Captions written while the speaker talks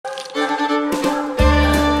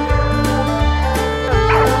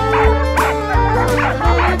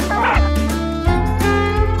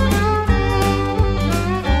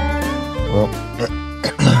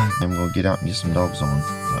get out and get some dogs on.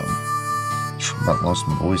 About lost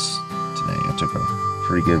my voice today. I took a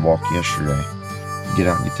pretty good walk yesterday. Get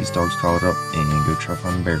out and get these dogs collared up and go try to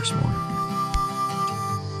find a bear this morning.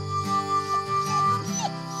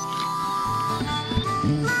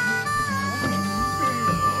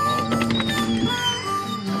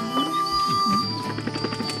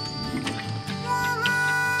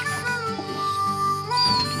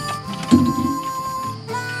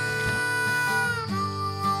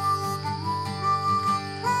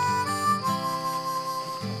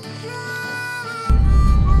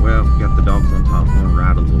 Well, got the dogs on top going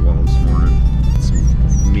right a little while this morning. It's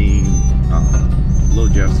me, little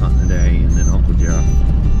Jeff's hunting today, and then Uncle Jeff.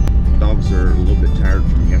 Dogs are a little bit tired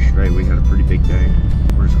from yesterday. We had a pretty big day.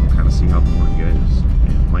 We're just gonna kind of see how the morning goes.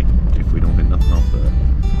 And like, if we don't get nothing off the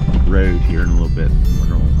road here in a little bit, we're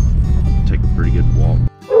gonna take a pretty good walk.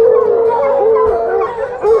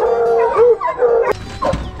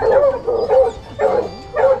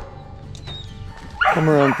 Come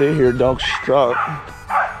around through here, dog struck.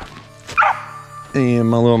 And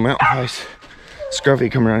my little Mountain Fiest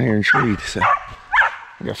Scruffy come around here and treat, so I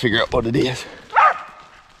gotta figure out what it is.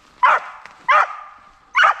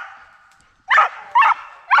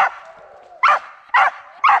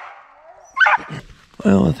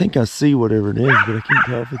 Well, I think I see whatever it is, but I can't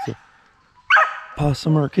tell if it's a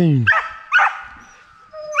possum or a coon.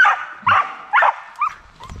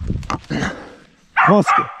 Come on,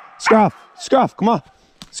 Scruff, come on.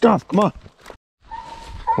 Scruff, come on.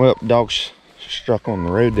 Well, dogs struck on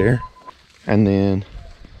the road there, and then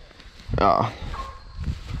let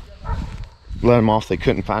them off. They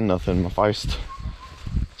couldn't find nothing. My Fiest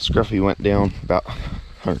Scruffy went down about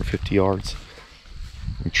 150 yards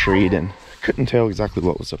and treed, and couldn't tell exactly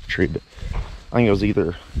what was up the tree, but I think it was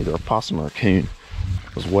either a possum or a coon.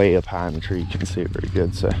 It was way up high in the tree. You couldn't see it very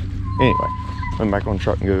good. So anyway, went back on the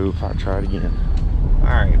truck and go try it again. All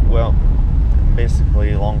right, well,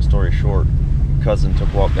 basically, long story short, cousin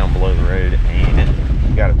took a walk down below the road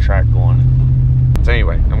and got a track going. So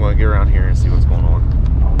anyway, I'm gonna get around here and see what's going on.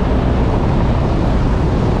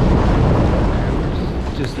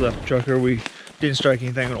 Just left the truck here. We didn't strike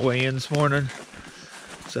anything on the way in this morning,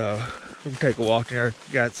 so we can take a walk there.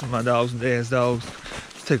 Got some of my dogs and Dad's dogs.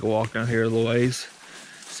 Let's take a walk down here a little ways,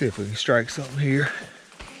 see if we can strike something here.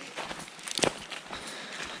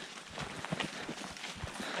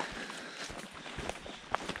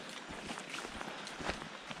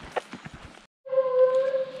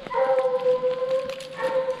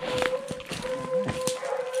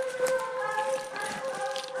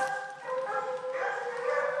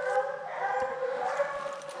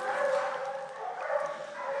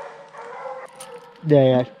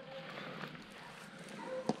 Dad.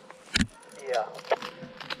 Yeah.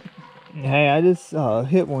 Hey, I just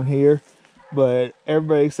hit one here, but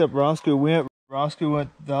everybody except Roscoe went. Roscoe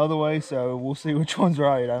went the other way, so we'll see which one's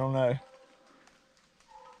right. I don't know.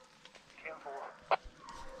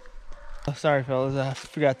 Oh, sorry, fellas. I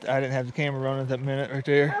forgot I didn't have the camera running at that minute right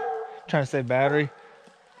there. Trying to save battery,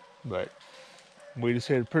 but we just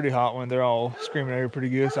hit a pretty hot one. They're all screaming at her pretty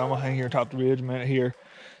good, so I'm gonna hang here atop the ridge a minute here,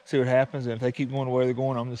 see what happens. And if they keep going the way they're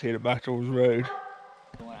going, I'm just headed back towards the road.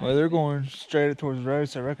 Well, they're going straight up towards the road,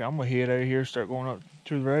 so I reckon I'm gonna head out of here, start going up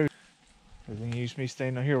to the road. Because then use me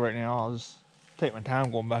staying down here right now, I'll just take my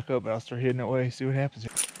time going back up, but I'll start heading that way, see what happens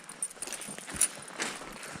here.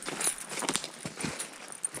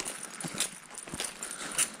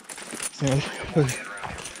 So, I'm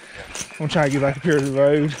gonna try to get back up here to the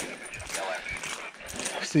road.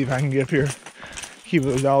 See if I can get up here. Keep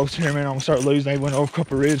those dogs here, man. I'm gonna start losing. They went over a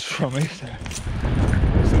couple of ridges from me. So.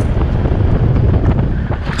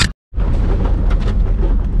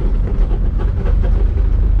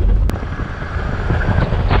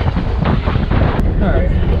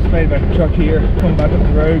 Alright, just made it back to the truck here. Coming back up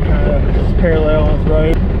the road, kind of parallel on this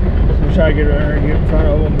road. So we'll try to get around and get in front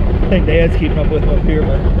of them. I think Dad's keeping up with them up here,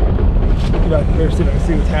 but get back up here, see if I can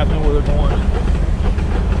see what's happening, where they're going.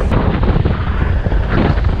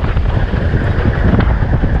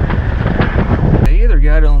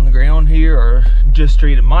 Got it on the ground here, or just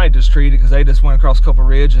treated, might just treated, because they just went across a couple of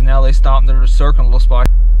ridges and now they stopped and they're just circling a little spot.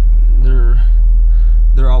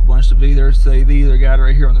 They're all bunched up either, so they either got it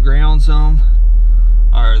right here on the ground some,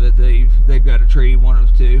 or that they've got a tree, one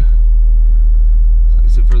of the two. Like I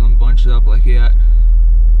said, for them bunched up like that.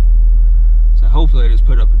 So hopefully they just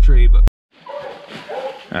put up a tree, but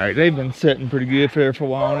alright, they've been sitting pretty good there for a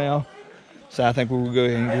while now. So I think we'll go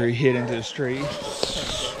ahead and hit into this tree.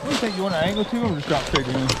 What do you think, you want to angle to them or just drop straight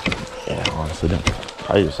to them? Yeah, honestly, don't.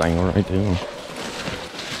 Probably just angle right to them.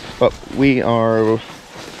 But we are,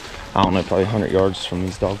 I don't know, probably 100 yards from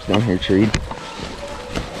these dogs down here treed.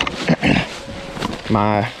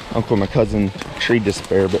 my uncle and my cousin treed this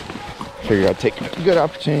bear, but figured I'd take a good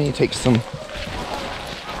opportunity, take some,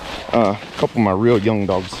 a couple of my real young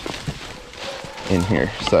dogs in here.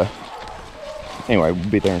 So anyway, we'll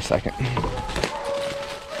be there in a second.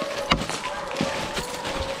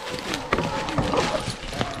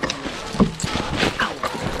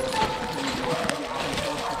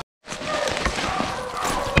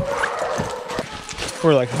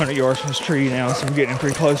 We're like 100 yards from this tree now, so I'm getting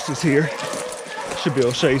pretty close to this here. Should be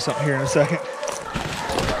able to show you something here in a second.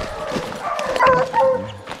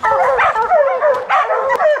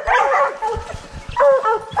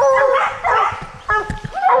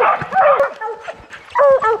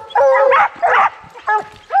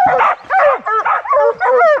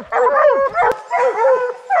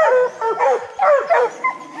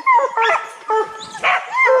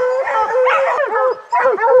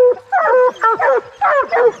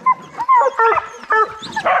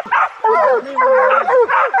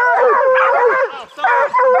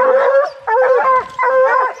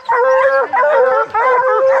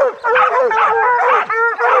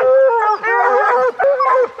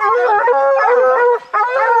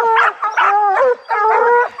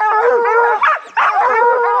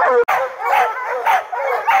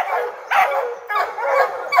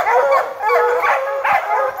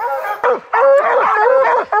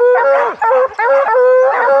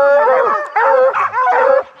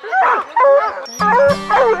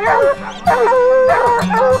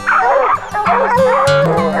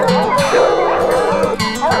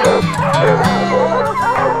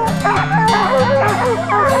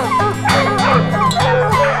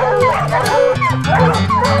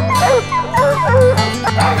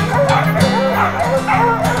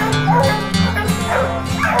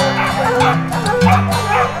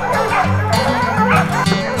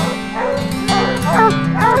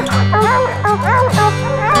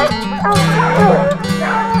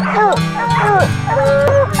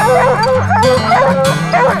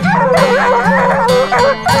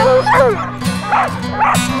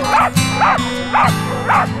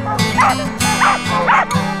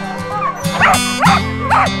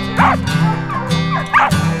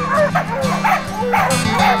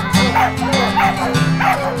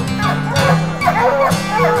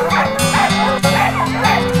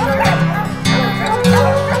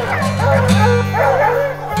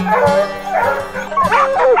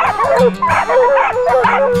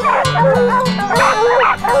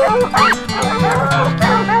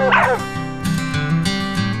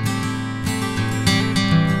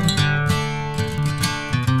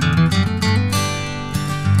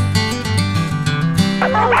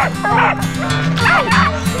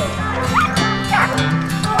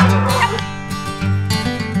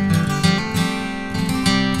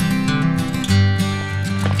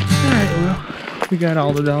 We got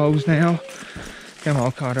all the dogs now. Got them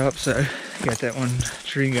all caught up, so got that one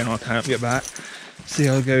tree gun all tied up, get back. See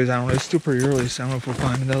how it goes. I don't know, it's still pretty early, so I don't know if we'll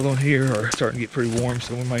find another one here or it's starting to get pretty warm,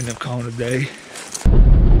 so we might end up calling it a day.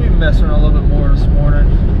 We've been messing around a little bit more this morning.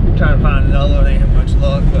 Trying to find another one, ain't had much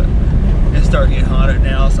luck, but it's starting to get hotter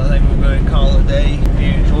now, so I think we'll go ahead and call it a day. If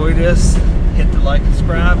you enjoy this, hit the like and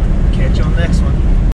subscribe. Catch you on the next one.